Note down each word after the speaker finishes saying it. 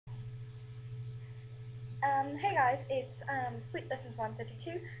Hey guys, it's Flute Lessons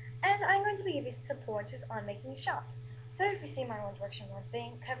 132, and I'm going to be giving some pointers on making shops. So if you see my One Direction One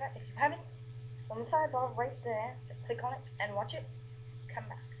thing cover, if you haven't, it's on the sidebar right there, so click on it and watch it, come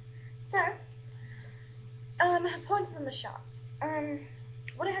back. So, pointers on the shops.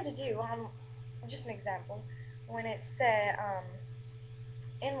 What I had to do, just an example, when it said,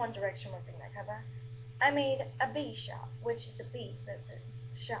 in One Direction One thing that cover, I made a B shop, which is a B, that's a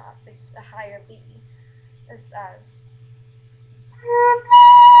shop, it's a higher B.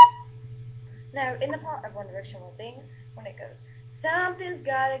 Now, in the part of One Direction One thing, when it goes, something's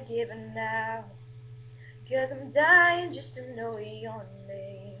gotta give now, 'cause I'm dying just to know your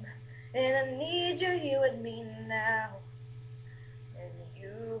name, and I need you here with me now, and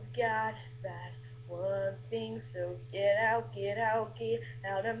you've got that one thing, so get out, get out, get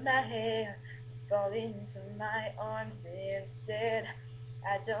out of my hair, fall into my arms instead.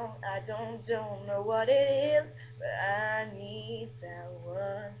 I don't know what it is, but I need that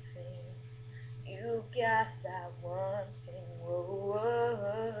one thing. You got that one thing. Whoa,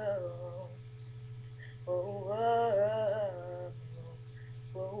 whoa, whoa, whoa,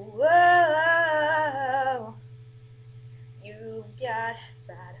 whoa, whoa. You got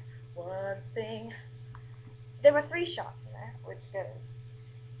that one thing. There were 3 shots in there, which goes.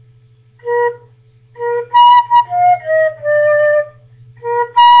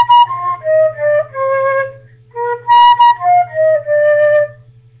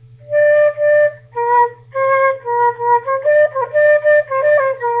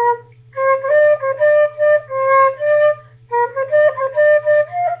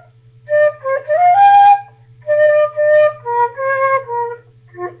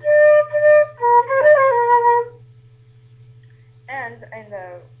 And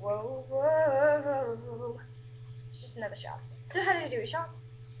the whoa, whoa, it's just another shot. So how do you do a shot?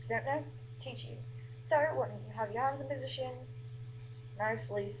 If you don't know, teach you. So when you have your hands in position,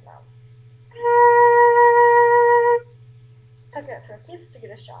 nicely smell. Tuck it up for a kiss to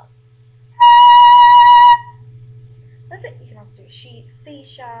get a shot. That's it. You can also do a C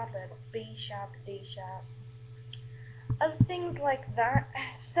sharp, a B sharp, a D sharp, other things like that.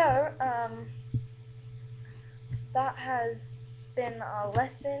 So that has been our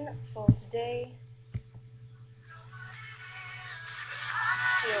lesson for today.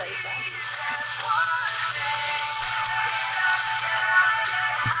 See you later.